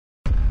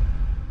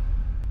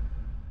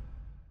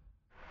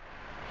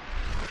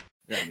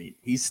I mean,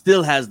 he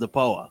still has the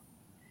power.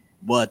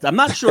 But I'm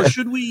not sure.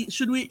 Should we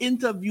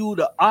interview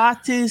the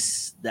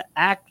artist, the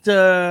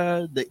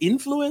actor, the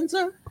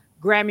influencer?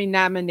 Grammy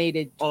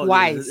nominated Oh,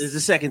 twice. it's the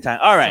second time.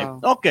 All right.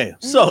 Okay.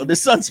 So the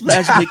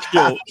Sunsplash Mix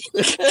Show.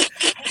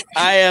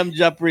 I am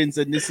Ja Prince,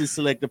 and this is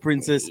Select the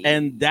Princess,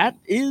 and that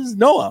is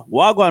Noah.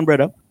 Wagwan,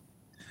 brother.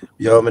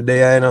 Yo, my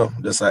day I know.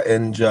 Just I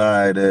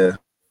enjoy the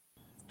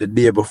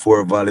day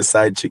before Valley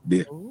Side Chick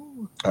Day.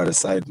 Or the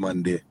Side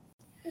Man Day.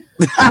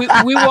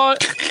 we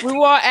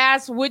won't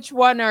ask which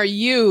one are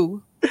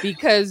you,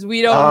 because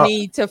we don't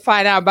need to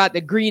find out about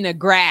the greener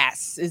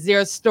grass. Is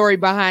there a story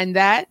behind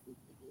that?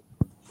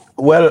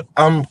 Well,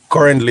 I'm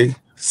currently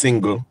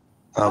single.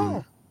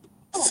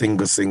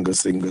 Single.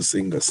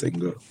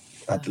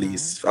 At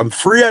least. I'm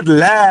free at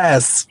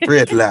last.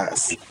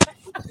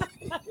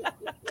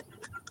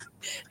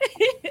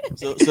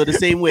 So the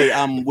same way,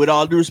 with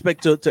all due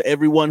respect to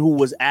everyone who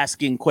was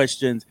asking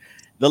questions,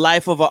 the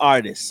life of an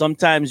artist,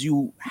 sometimes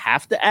you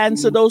have to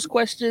answer those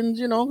questions,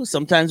 you know.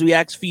 Sometimes we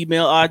ask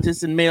female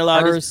artists and male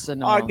artists.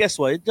 Personal. Or guess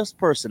what? It's just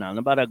personal.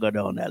 Nobody go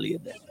down that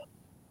later.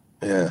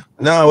 Yeah.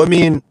 No, I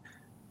mean,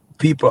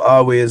 people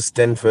always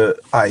tend to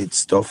hide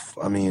stuff.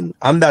 I mean,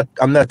 I'm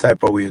that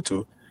type of way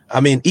too. I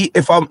mean,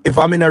 if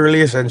I'm in a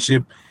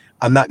relationship,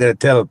 I'm not gonna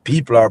tell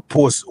people or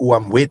post who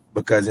I'm with,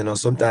 because you know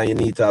sometimes you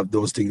need to have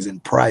those things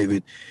in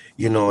private.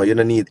 You know, you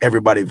don't need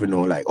everybody to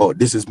know, like, oh,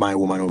 this is my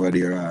woman over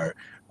there or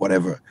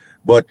whatever.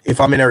 But if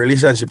I'm in a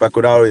relationship, I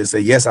could always say,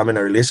 yes, I'm in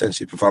a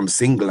relationship. If I'm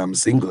single, I'm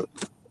single.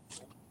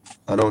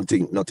 I don't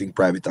think nothing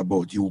private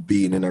about you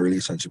being in a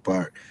relationship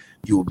or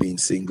you being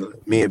single.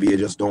 Maybe you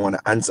just don't want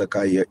to answer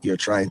because you're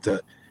trying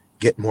to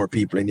get more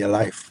people in your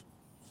life.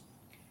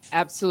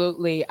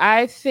 Absolutely.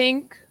 I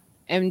think,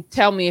 and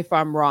tell me if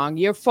I'm wrong,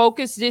 your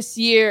focus this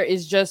year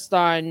is just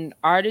on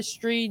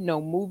artistry,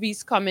 no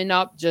movies coming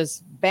up,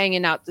 just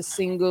banging out the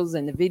singles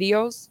and the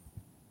videos?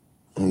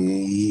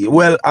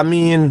 Well, I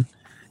mean,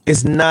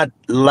 it's not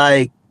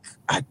like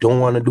I don't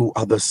want to do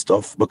other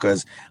stuff,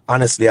 because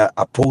honestly, I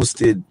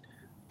posted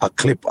a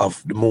clip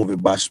of the movie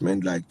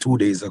Bashment like 2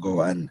 days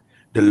ago, and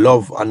the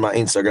love on my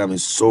Instagram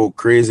is so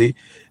crazy.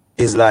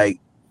 It's like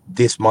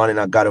this morning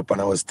I got up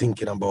and I was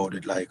thinking about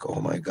it, like, oh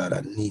my God,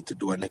 I need to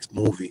do a next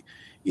movie,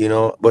 you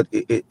know. But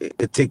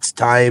it takes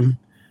time,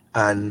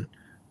 and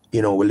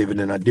you know, we're living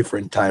in a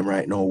different time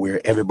right now where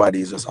everybody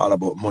is just all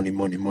about money.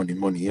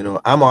 You know,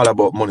 I'm all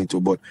about money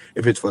too, but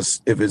if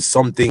it's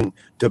something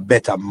to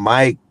better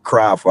my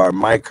craft or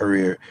my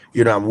career,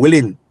 you know, I'm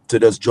willing to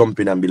just jump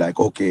in and be like,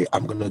 okay,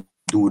 I'm gonna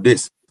do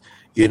this,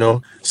 you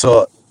know.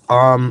 So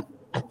I'm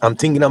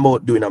thinking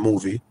about doing a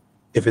movie.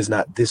 If it's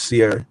not this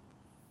year,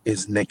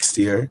 it's next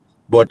year.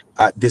 But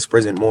at this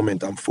present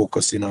moment, I'm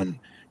focusing on,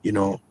 you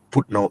know,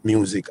 putting out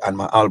music and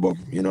my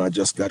album. You know, I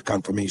just got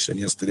confirmation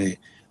yesterday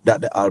that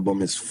the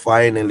album is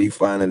finally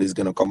is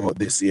gonna come out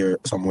this year,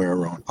 somewhere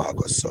around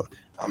August. So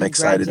I'm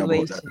excited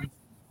about that.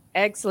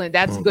 Excellent.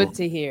 That's good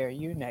to hear.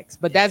 You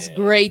next. But that's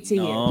great to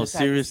hear. No,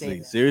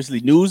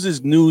 seriously. News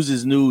is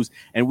news.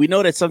 And we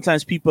know that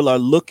sometimes people are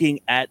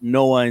looking at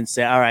Noah and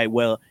say, all right,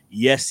 well,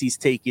 yes, he's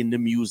taking the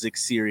music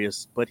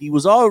serious, but he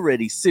was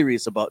already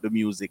serious about the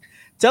music.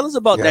 Tell us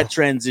about that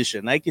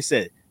transition. Like you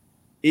said,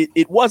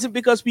 it wasn't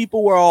because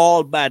people were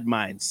all bad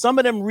minds. Some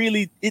of them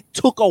really, it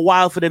took a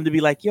while for them to be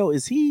like, yo,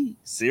 is he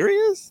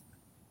serious?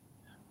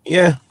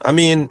 Yeah, I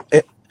mean,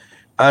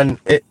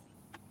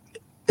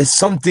 it's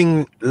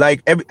something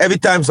like every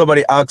time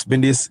somebody asks me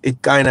this,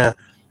 it kind of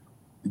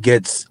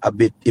gets a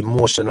bit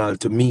emotional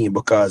to me,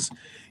 because,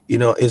 you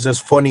know, it's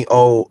just funny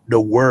how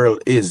the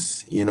world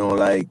is, you know,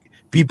 like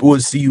people will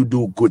see you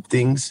do good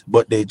things,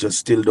 but they just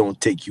still don't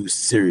take you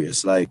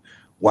serious. Like,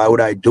 why would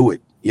I do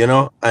it? You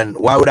know, and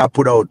why would I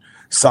put out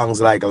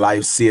songs like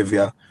Life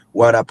Savior?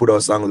 Why would I put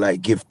out songs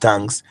like Give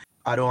Thanks?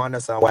 I don't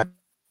understand why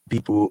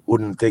people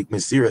wouldn't take me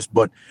serious.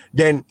 But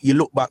then you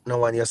look back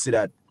now and you see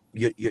that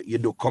you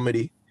do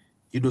comedy,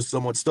 you do so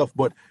much stuff,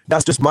 but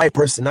that's just my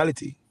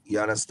personality. You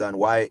understand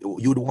why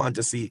you'd want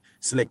to see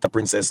Selecta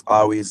Princess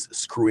always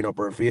screwing up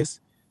her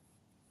face?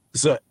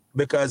 So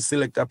because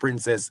Selecta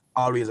Princess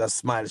always a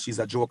smile, she's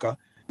a joker.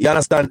 You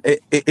understand?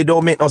 It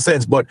don't make no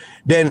sense. But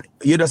then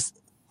it's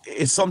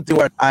something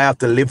that I have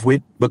to live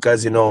with,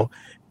 because, you know,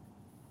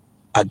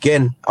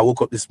 again, I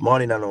woke up this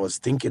morning and I was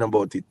thinking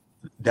about it,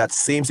 that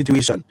same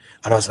situation,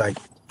 and I was like,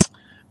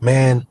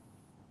 man,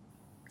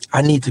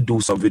 I need to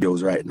do some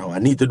videos right now. I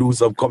need to do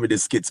some comedy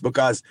skits,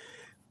 because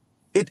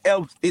it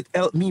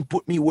helped me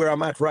put me where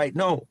I'm at right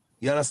now.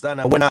 You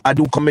understand? And when I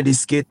do comedy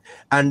skit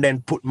and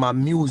then put my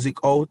music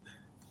out,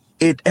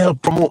 it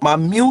helped promote my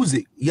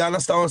music. You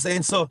understand what I'm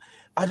saying? So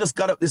I just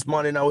got up this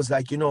morning. I was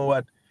like, you know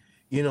what?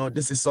 You know,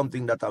 this is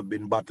something that I've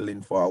been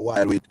battling for a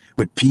while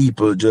with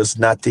people just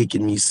not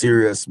taking me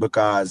serious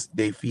because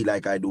they feel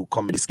like I do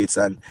comedy skits,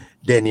 and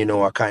then, you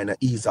know, I kind of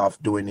ease off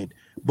doing it.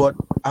 But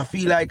I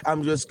feel like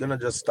I'm just going to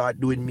just start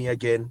doing me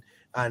again.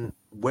 And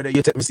whether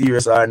you take me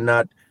serious or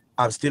not,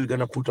 I'm still going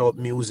to put out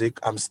music.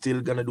 I'm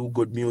still going to do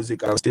good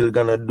music. I'm still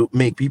going to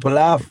make people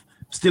laugh.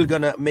 Still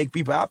going to make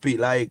people happy.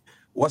 Like,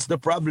 What's the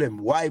problem?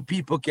 Why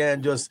people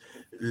can't just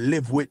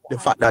live with the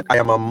fact that I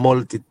am a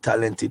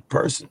multi-talented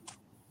person?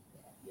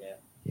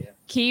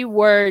 Key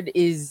word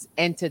is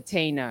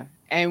entertainer.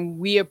 And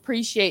we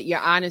appreciate your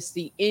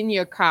honesty in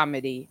your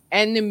comedy.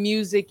 And the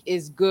music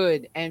is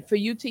good. And for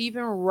you to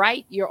even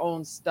write your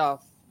own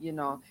stuff,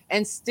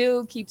 and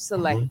still keep Mhm.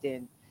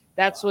 selecting.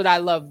 That's what I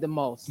love the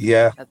most.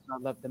 Yeah. That's what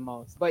I love the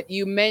most. But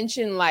you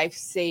mentioned Life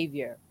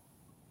Savior.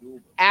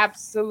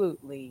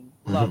 Absolutely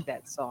Mhm. love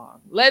that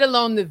song, let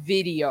alone the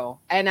video.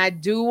 And I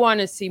do want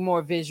to see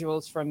more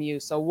visuals from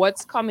you. So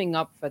what's coming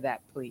up for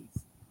that,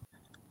 please?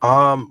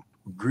 Um,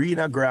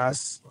 Greener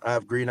Grass. I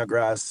have Greener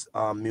Grass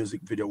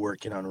music video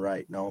working on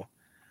right now,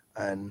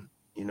 and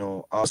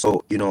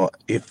also,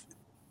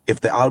 if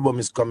the album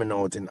is coming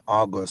out in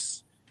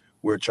August,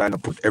 we're trying to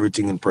put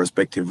everything in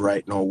perspective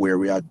right now. Where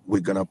we're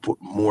gonna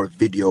put more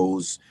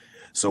videos,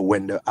 so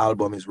when the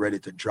album is ready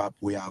to drop,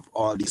 we have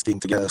all these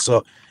things together.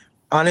 So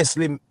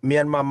honestly, me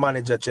and my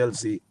manager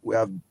Chelsea, we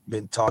have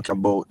been talking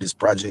about this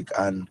project,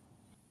 and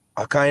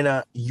I kind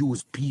of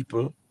use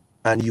people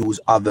and use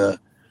other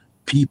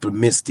people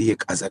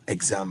mistake as an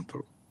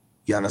example.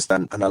 You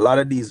understand? And a lot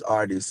of these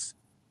artists,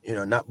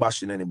 not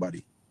bashing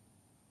anybody,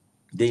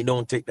 they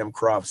don't take them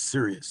craft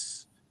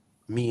serious.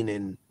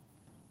 Meaning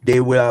they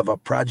will have a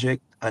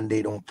project and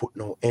they don't put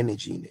no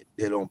energy in it.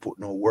 They don't put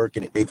no work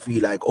in it. They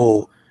feel like,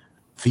 oh,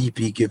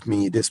 VP give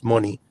me this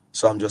money,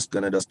 so I'm just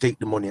gonna just take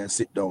the money and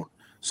sit down.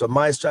 So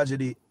my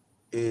strategy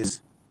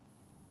is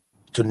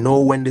to know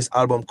when this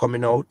album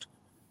coming out,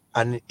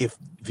 and if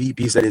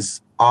VP said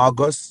it's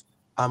August,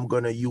 I'm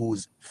gonna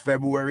use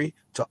February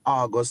to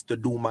August to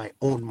do my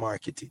own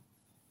marketing.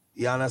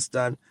 You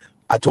understand?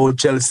 I told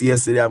Chelsea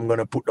yesterday I'm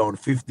gonna put down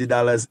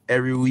 $50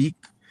 every week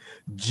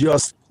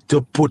just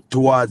to put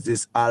towards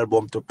this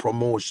album to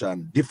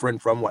promotion,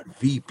 different from what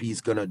VP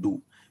is gonna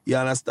do. You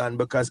understand?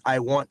 Because I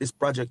want this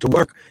project to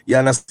work. You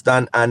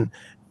understand? And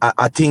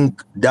I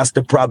think that's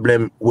the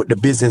problem with the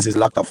business is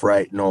locked off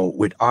right now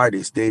with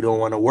artists. They don't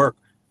want to work.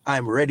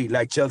 I'm ready.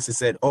 Like Chelsea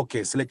said,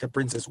 okay, Select a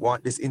Princess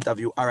want this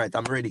interview. All right,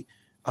 I'm ready.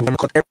 I'm gonna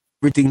cut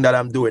everything that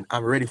I'm doing.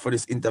 I'm ready for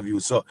this interview.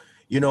 So,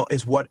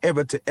 it's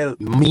whatever to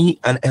help me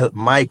and help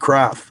my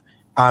craft.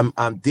 I'm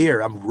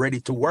there. I'm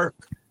ready to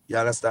work. You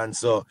understand?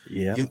 So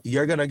Yeah.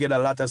 you're gonna get a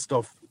lot of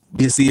stuff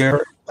this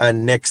year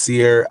and next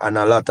year and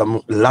a lot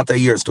of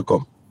years to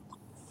come.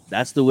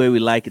 That's the way we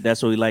like it.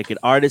 That's what we like it.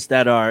 Artists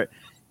that are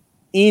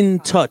in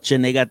touch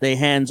and they got their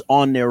hands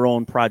on their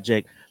own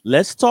project.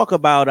 Let's talk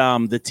about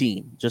the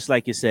team, just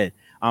like you said.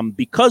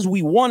 Because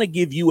we want to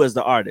give you as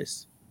the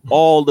artist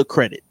all the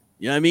credit.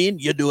 You know what I mean?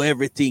 You do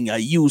everything.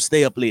 You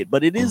stay up late,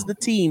 but it is the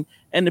team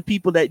and the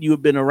people that you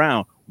have been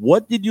around.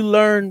 What did you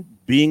learn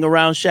being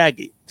around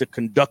Shaggy to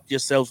conduct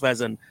yourself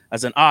as an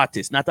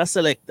artist, not a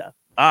selector,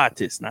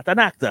 artist, not an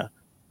actor,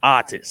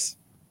 artist?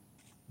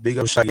 Big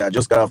up Shaggy. I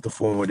just got off the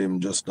phone with him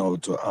just now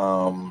to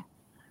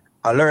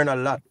I learned a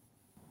lot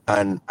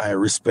and I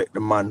respect the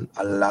man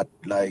a lot.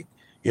 Like,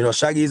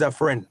 Shaggy is a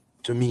friend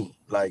to me,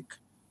 like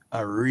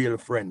a real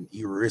friend.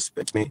 He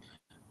respects me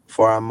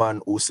for a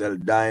man who sell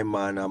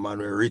diamond, a man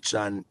who rich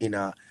and in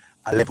a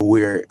level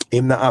where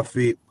him not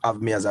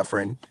have me as a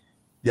friend.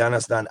 You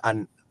understand?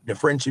 And the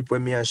friendship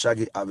with me and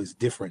Shaggy have is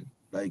different.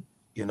 Like,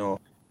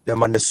 the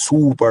man they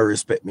super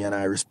respect me and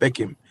I respect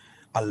him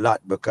a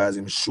lot because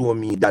him show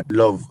me that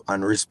love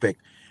and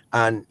respect.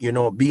 And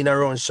being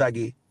around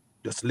Shaggy,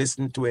 just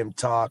listen to him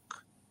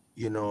talk,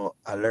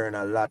 I learn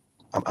a lot.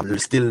 I'm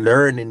still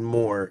learning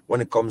more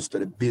when it comes to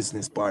the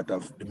business part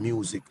of the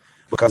music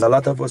because a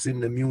lot of us in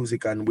the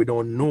music and we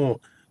don't know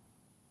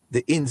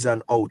the ins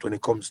and out when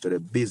it comes to the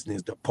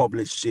business, the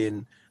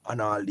publishing,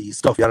 and all these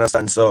stuff. You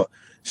understand? So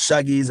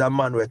Shaggy is a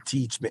man who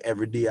teach me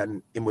every day,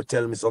 and he will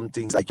tell me some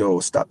things like, "Yo,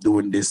 stop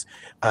doing this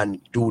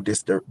and do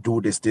this,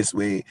 this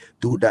way,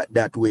 do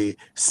that way,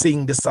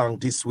 sing the song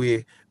this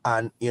way."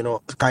 And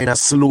kind of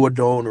slow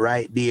down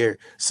right there.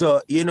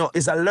 So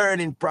it's a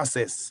learning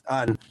process,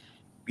 and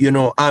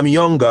I'm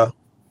younger.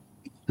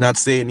 Not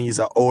saying he's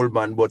an old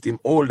man, but him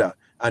older,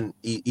 and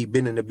he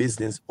been in the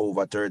business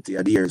over 30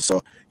 years.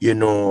 So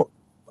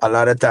a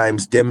lot of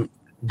times them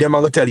are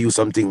gonna tell you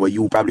something where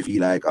you probably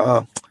feel like,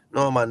 oh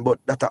no man, but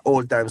that's an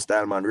old time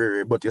style, man.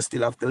 Really, but you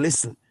still have to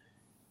listen.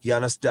 You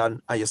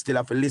understand? And you still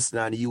have to listen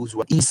and use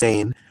what he's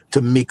saying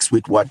to mix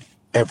with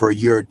whatever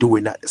you're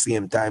doing at the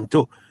same time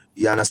too.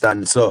 You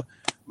understand? So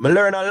I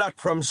learn a lot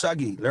from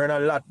Shaggy, learn a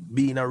lot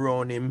being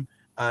around him,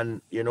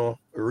 and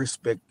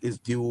respect is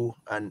due,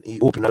 and he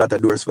opened a lot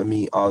of doors for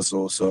me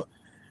also. So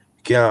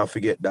can't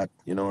forget that,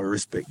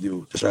 respect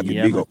due to Shaggy.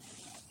 Yeah, Big man. up.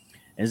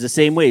 And it's the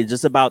same way. It's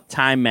just about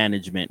time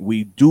management.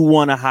 We do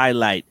want to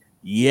highlight,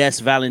 yes,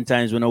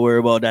 Valentine's, we don't worry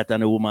about that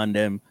and the woman,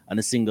 them, and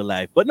the single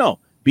life. But no,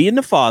 being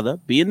the father,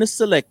 being the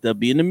selector,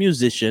 being the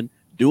musician,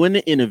 doing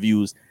the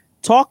interviews,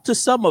 talk to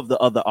some of the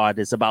other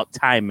artists about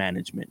time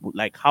management,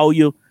 like how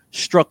you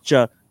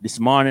structure this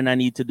morning. I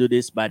need to do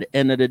this. By the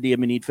end of the day, I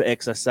need for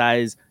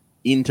exercise,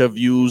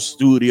 interviews,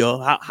 studio.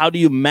 How do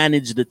you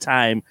manage the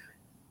time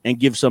and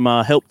give some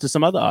help to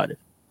some other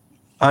artists?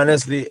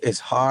 Honestly, it's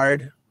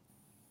hard,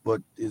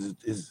 but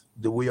is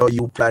the way how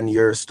you plan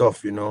your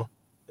stuff,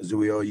 is the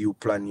way how you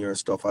plan your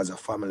stuff as a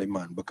family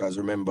man. Because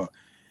remember,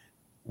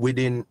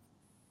 within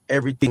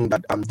everything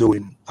that I'm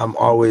doing, I'm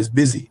always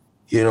busy.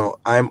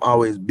 I'm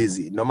always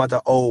busy. No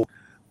matter how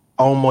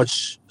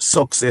much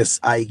success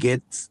I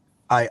get,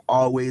 I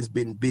always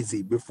been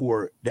busy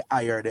before the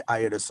higher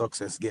the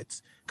success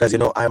gets. Because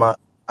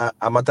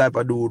I'm a type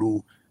of dude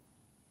who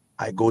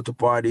I go to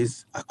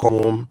parties, I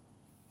come home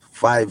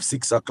 5,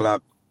 6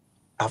 o'clock,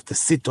 I have to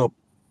sit up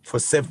for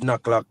 7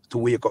 o'clock to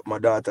wake up my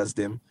daughters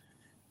them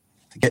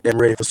to get them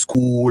ready for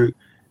school.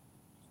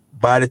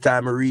 By the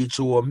time I reach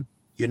home,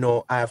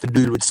 I have to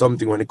deal with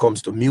something when it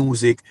comes to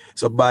music.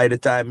 So by the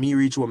time me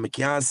reach home, I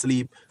can't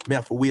sleep. Me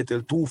have to wait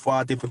till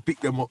 2:40 to pick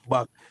them up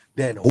back.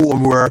 Then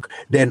homework,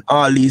 then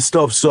all these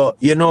stuff. So,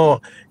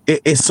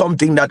 it's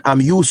something that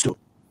I'm used to.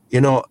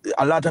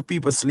 A lot of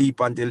people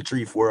sleep until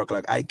 3, 4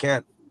 o'clock. I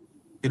can't.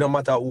 It don't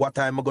matter what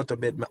time I go to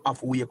bed, I have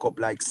to wake up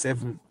like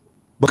 7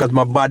 because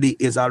my body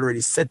is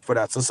already set for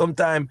that. So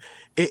sometimes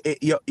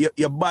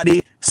your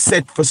body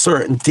set for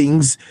certain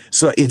things,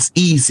 so it's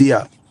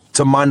easier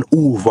to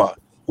maneuver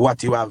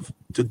what you have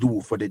to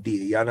do for the day.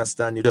 You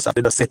understand? You just have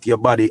to just set your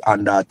body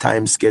under a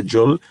time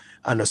schedule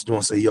and just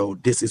don't say, yo,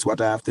 this is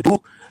what I have to do,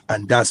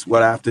 and that's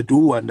what I have to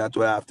do, and that's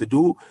what I have to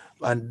do.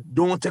 And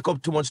don't take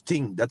up too much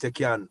thing that you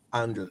can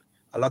handle.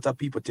 A lot of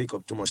people take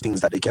up too much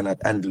things that they cannot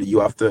handle. You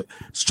have to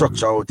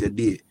structure out your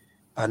day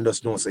and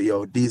just don't say,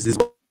 yo, this is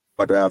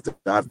what I have to.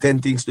 I have 10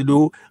 things to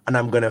do, and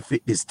I'm gonna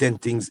fit these 10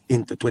 things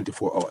into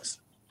 24 hours.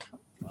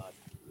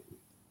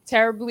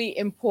 Terribly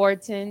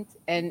important,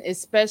 and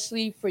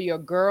especially for your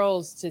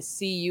girls to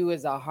see you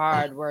as a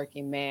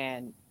hardworking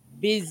man,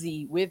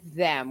 busy with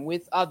them,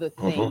 with other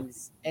Mm-hmm.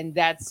 things. And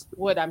that's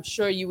what I'm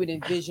sure you would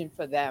envision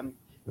for them,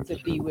 to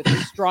be with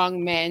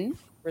strong men,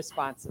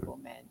 responsible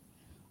men.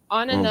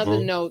 On another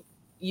Mm-hmm. note,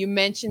 you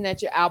mentioned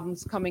that your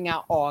album's coming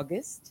out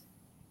August.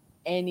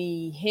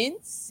 Any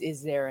hints?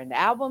 Is there an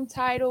album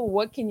title?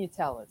 What can you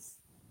tell us?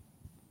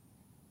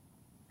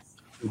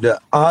 The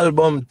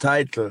album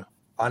title,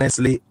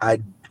 honestly,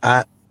 I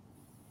I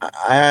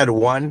had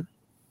one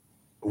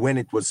when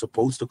it was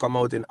supposed to come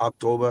out in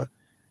October.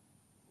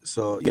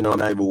 So, I'm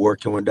not even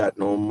working with that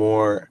no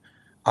more.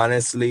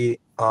 Honestly,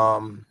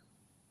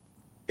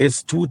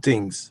 it's two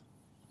things.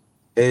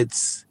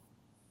 It's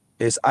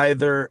it's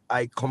either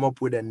I come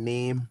up with a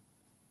name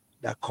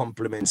that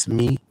complements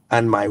me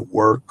and my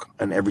work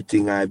and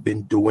everything I've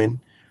been doing,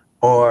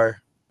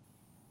 or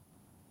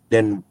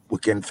then we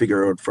can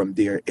figure out from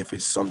there if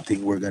it's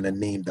something we're gonna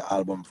name the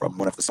album from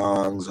one of the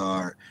songs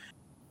or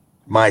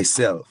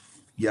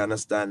myself. You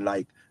understand?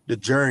 Like the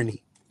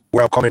journey,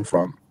 where I'm coming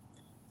from.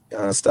 You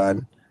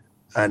understand?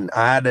 And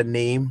I had a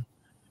name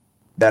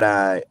that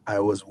I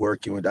was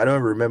working with. I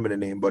don't remember the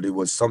name, but it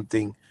was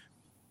something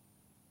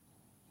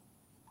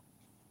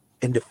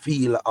in the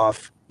feel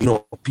of,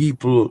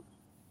 people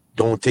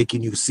don't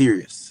taking you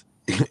serious.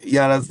 You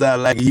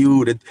understand? Like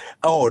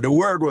the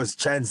word was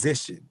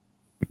transition.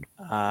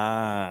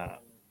 Ah,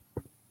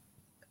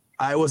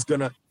 I was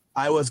gonna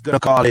I was gonna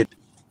call it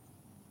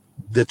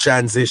the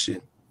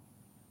transition.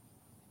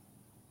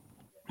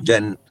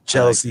 Then I like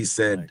Chelsea it. I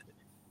said, like it.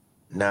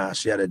 nah,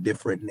 she had a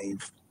different name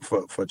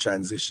for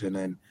transition,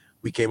 and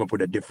we came up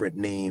with a different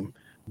name.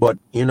 But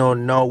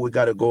now we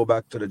got to go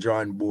back to the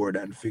drawing board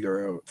and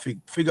figure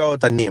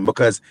out a name,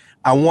 because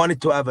I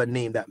wanted to have a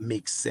name that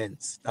makes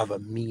sense, have a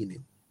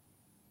meaning.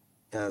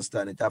 You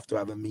understand? It have to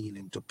have a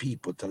meaning to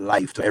people, to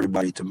life, to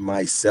everybody, to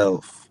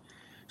myself.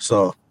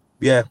 So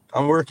yeah,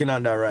 I'm working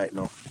on that right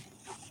now.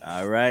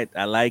 All right,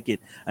 I like it.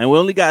 And we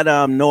only got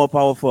Noah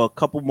Power for a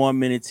couple more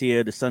minutes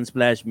here, the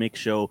Sunsplash Mix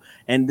Show.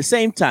 And at the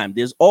same time,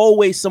 there's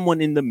always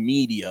someone in the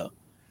media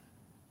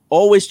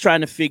always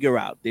trying to figure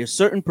out. There's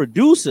certain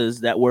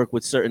producers that work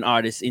with certain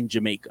artists in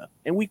Jamaica,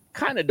 and we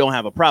kind of don't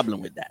have a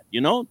problem with that.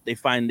 They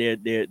find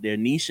their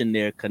niche and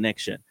their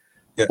connection.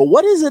 Yeah. But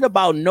what is it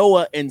about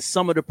Noah and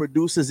some of the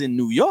producers in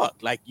New York?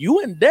 Like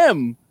you and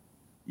them,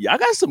 y'all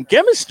got some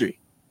chemistry.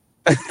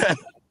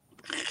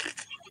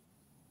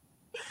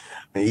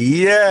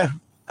 Yeah.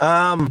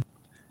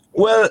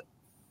 Well,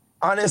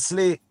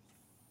 honestly,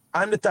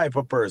 I'm the type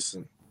of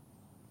person.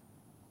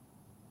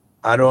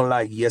 I don't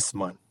like yes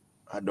man.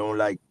 I don't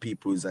like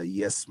people who's a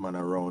yes man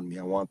around me.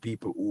 I want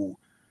people who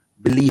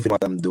believe in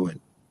what I'm doing.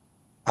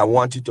 I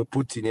want you to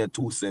put in your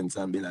 2 cents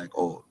and be like,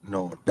 oh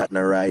no, that not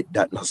right,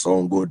 that not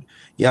sound good.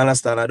 You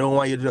understand? I don't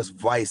want you to just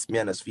voice me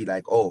and just feel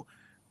like, oh,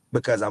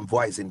 because I'm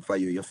voicing for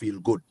you, you feel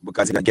good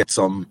because you get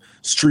some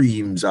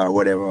streams or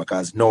whatever,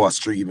 because Noah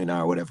streaming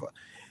or whatever.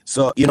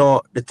 So,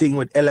 the thing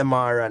with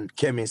LMR and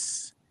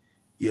Chemist,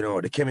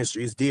 the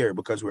chemistry is there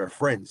because we're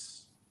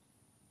friends.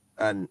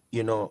 And,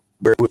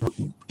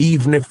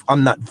 even if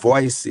I'm not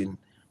voicing,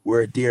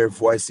 we're there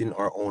voicing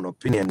our own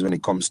opinions when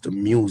it comes to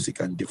music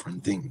and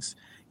different things.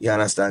 You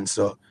understand?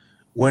 So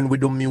when we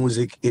do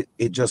music,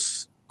 it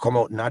just come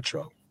out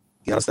natural.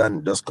 You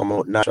understand? Just come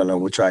out natural,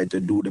 and we try to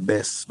do the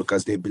best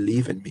because they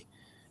believe in me.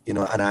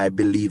 And I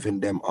believe in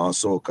them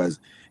also, because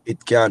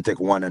it can't take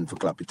one and for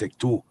clap, it take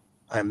two.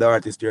 I'm the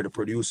artist, they're the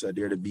producer,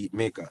 they're the beat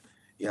maker.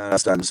 You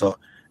understand? So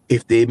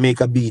if they make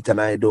a beat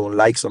and I don't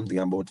like something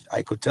about it,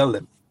 I could tell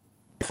them.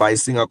 If I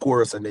sing a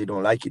chorus and they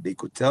don't like it, they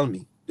could tell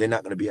me. They're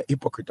not going to be a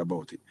hypocrite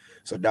about it.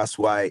 So that's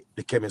why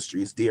the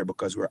chemistry is there,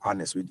 because we're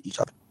honest with each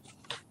other.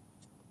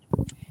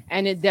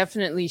 And it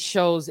definitely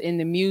shows in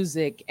the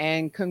music.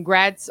 And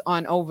congrats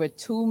on over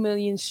 2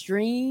 million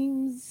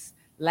streams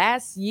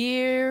last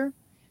year.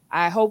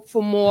 I hope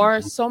for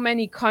more. So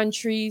many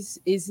countries.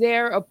 Is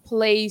there a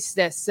place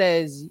that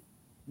says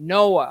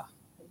Noah?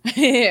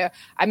 I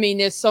mean,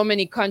 there's so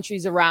many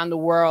countries around the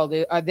world.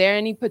 Are there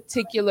any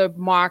particular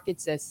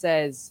markets that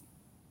says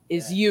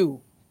is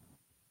you?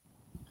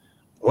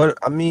 Well,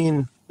 I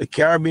mean, the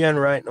Caribbean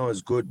right now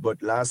is good,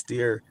 but last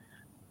year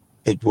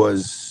it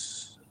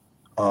was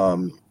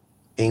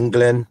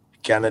England,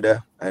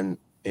 Canada, and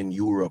in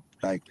Europe.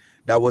 Like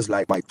that was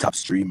like my top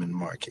streaming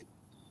market.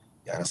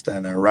 You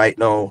understand? And right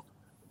now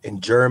in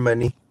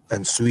Germany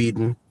and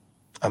Sweden,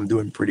 I'm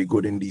doing pretty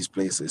good in these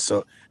places.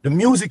 So the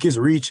music is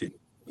reaching.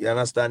 You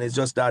understand? It's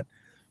just that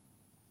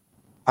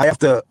I have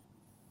to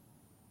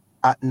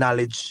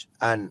acknowledge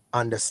and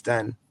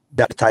understand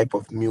that the type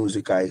of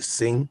music I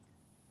sing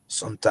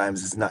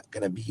sometimes it's not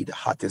gonna be the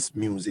hottest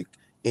music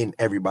in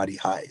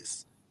everybody's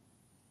eyes,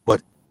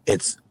 but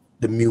it's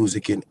the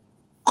music in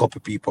a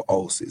couple people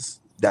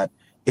houses that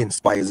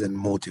inspires and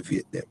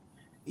motivate them.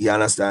 You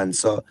understand?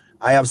 So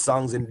I have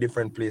songs in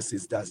different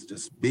places that's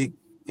just big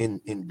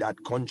in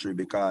that country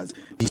because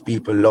these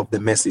people love the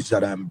message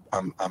that I'm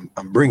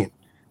bringing.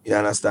 You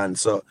understand?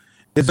 So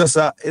it's just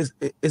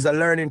it's a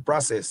learning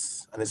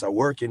process and it's a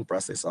working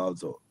process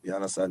also. You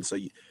understand? So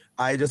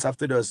I just have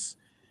to just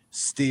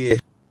stay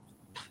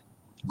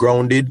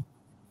grounded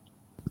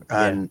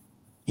and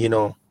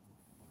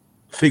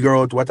figure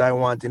out what I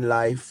want in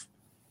life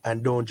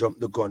and don't jump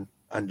the gun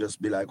and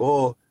just be like,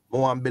 oh, I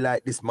want to be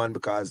like this man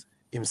because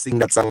him sing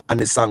that song and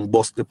the song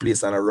bust the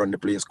place and I run the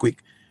place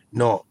quick.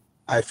 No,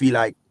 I feel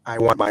like I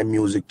want my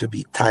music to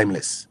be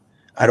timeless.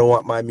 I don't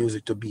want my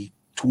music to be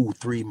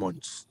 2-3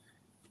 months.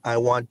 I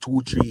want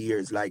 2-3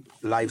 years, like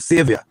Life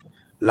Savior.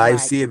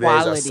 Life Savior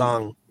is a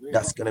song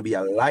that's gonna be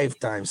a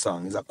lifetime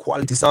song. It's a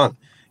quality song.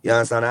 You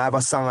understand? I have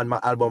a song on my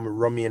album,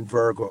 Rummy and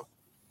Virgo.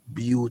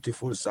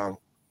 Beautiful song.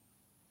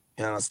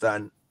 You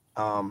understand?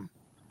 I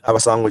have a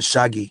song with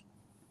Shaggy.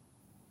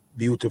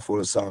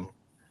 Beautiful song.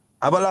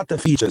 I have a lot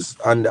of features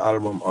on the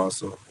album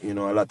also. A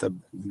lot of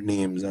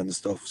names and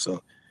stuff.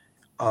 So,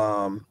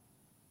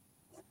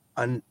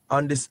 and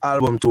on this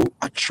album too,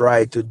 I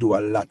try to do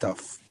a lot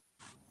of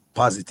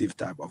positive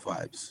type of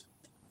vibes,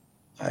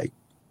 like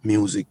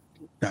music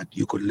that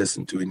you could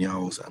listen to in your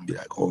house and be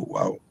like, oh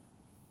wow.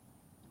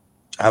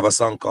 I have a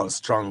song called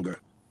Stronger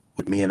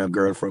with me and a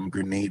girl from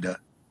Grenada.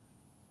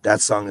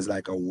 That song is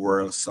like a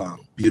world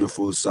song,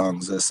 beautiful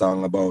songs, a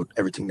song about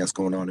everything that's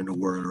going on in the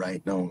world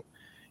right now.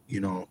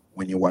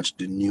 When you watch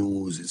the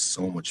news, it's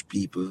so much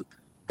people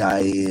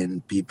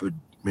dying, people,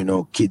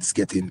 kids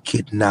getting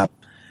kidnapped.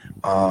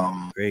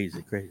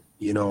 Crazy.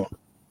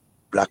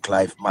 Black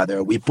Lives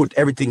Matter. We put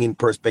everything in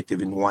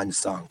perspective in one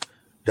song.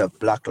 The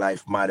Black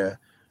Lives Matter,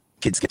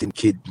 kids getting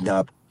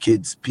kidnapped,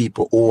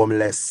 people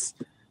homeless,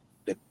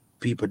 the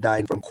people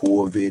dying from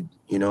COVID.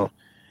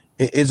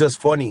 It's just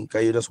funny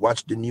because you just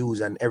watch the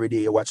news and every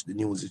day you watch the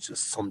news, it's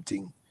just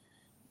something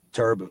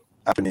terrible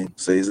happening.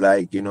 So it's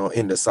like,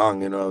 in the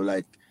song,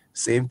 like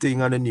same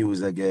thing on the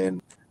news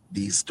again.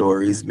 These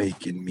stories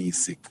making me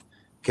sick.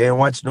 Can't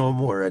watch no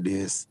more of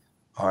this.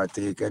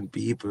 Heartache and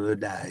people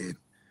dying.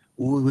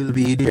 Who will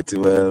be there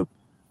to help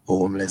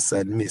homeless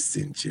and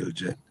missing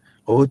children?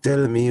 Oh,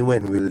 tell me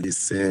when will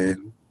this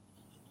end?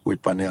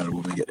 With Panel,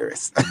 we'll get the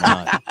rest.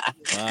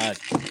 God.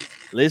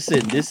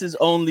 Listen, this is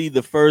only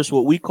the first,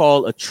 what we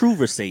call a true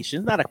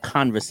conversation. It's not a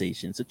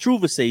conversation. It's a true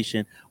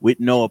conversation with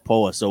Noah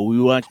Poa. So we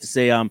want to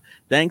say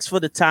thanks for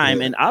the time.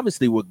 Yeah. And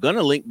obviously, we're going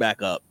to link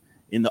back up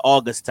in the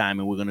August time,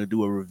 and we're going to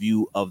do a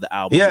review of the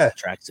album, the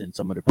tracks, and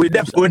some of the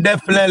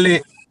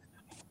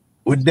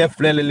We're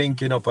definitely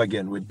linking up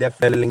again. We're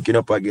definitely linking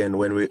up again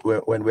when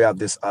we have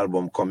this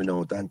album coming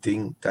out. And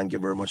thank you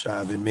very much for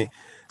having me.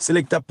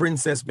 Selector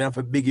Princess, me have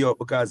to big you up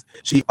because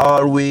she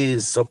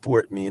always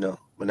support me,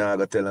 When I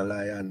go tell a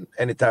lie. And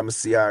anytime I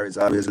see her, it's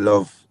always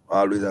love,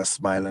 always a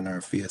smile on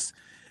her face.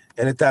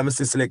 Anytime I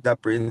see Selector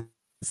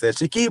Princess,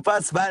 she keep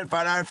a smile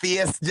on her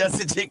face just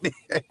to check the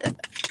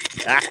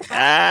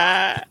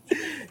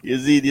You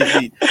see.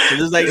 So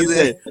just like you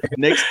said,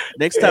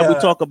 next time we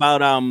talk about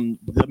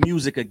the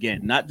music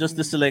again, not just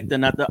the selector,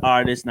 not the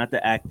artist, not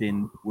the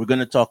acting. We're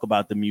gonna talk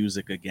about the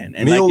music again.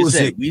 And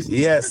music, like you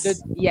said,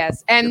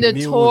 yes, and the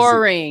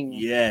touring.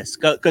 Yes,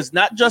 because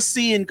not just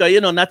seeing,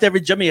 not every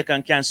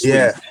Jamaican can swim.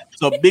 Yeah.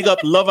 So big up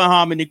Love and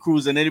Harmony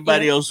Cruise and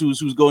anybody else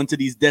who's going to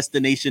these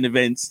destination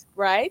events.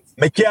 Right?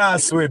 Me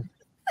can't swim.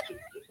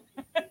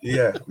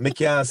 Yeah, me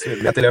can't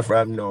swim. I tell you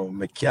from now,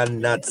 me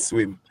cannot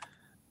swim.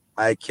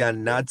 I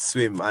cannot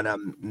swim, and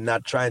I'm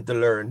not trying to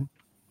learn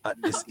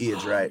at this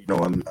age right now.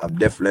 I'm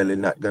definitely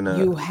not gonna.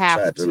 You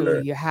have to.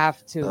 Learn. You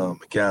have to.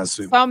 I can't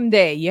swim.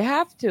 Someday you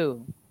have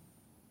to.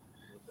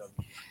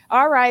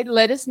 All right,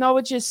 let us know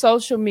what your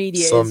social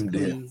media is,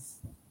 please.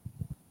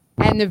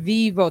 And the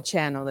Vivo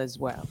channel as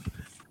well.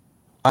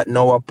 At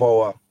Noah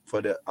Power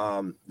for the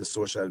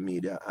social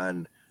media,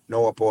 and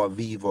Noah Power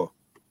Vivo,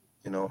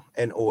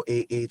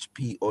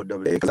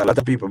 NOAHPOWA. Because a lot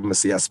of people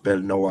must say I spell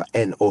Noah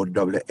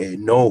NOWA.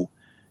 No,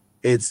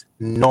 it's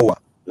Noah,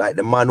 like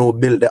the man who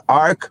built the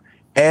ark.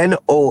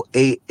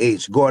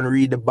 NOAH. Go and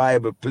read the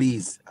Bible,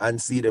 please, and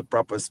see the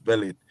proper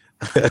spelling.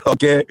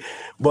 Okay,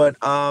 but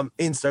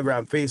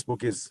Instagram,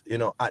 Facebook is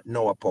at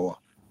Noah Power,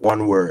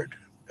 one word,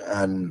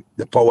 and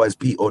the power is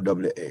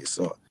POWA.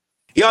 So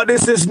yo,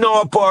 this is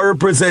Noah Power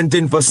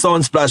representing for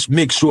Sunsplash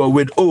Mix Show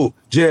with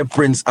J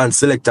Prince and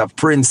Selector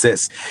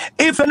Princess.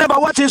 If you never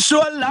watch his show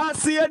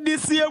last year,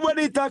 this year, when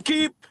it a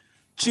keep,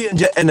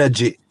 change your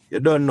energy. You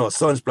don't know,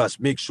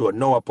 Sunsplash Mix Show,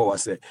 Noah Power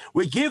say,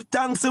 we give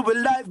thanks to we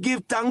life,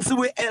 give thanks to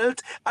we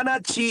health and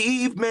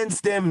achievements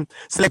them.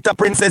 Selector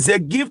Princess, you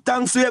give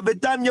thanks to every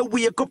time you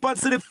wake up and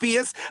see the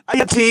face of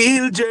your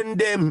children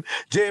them.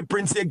 J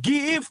Prince, you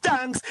give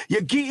thanks,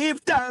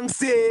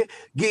 yeah.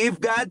 Give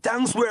God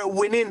thanks, we're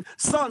winning.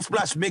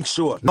 Sunsplash Mix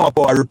Show, Noah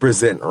Power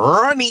represent.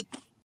 Run it.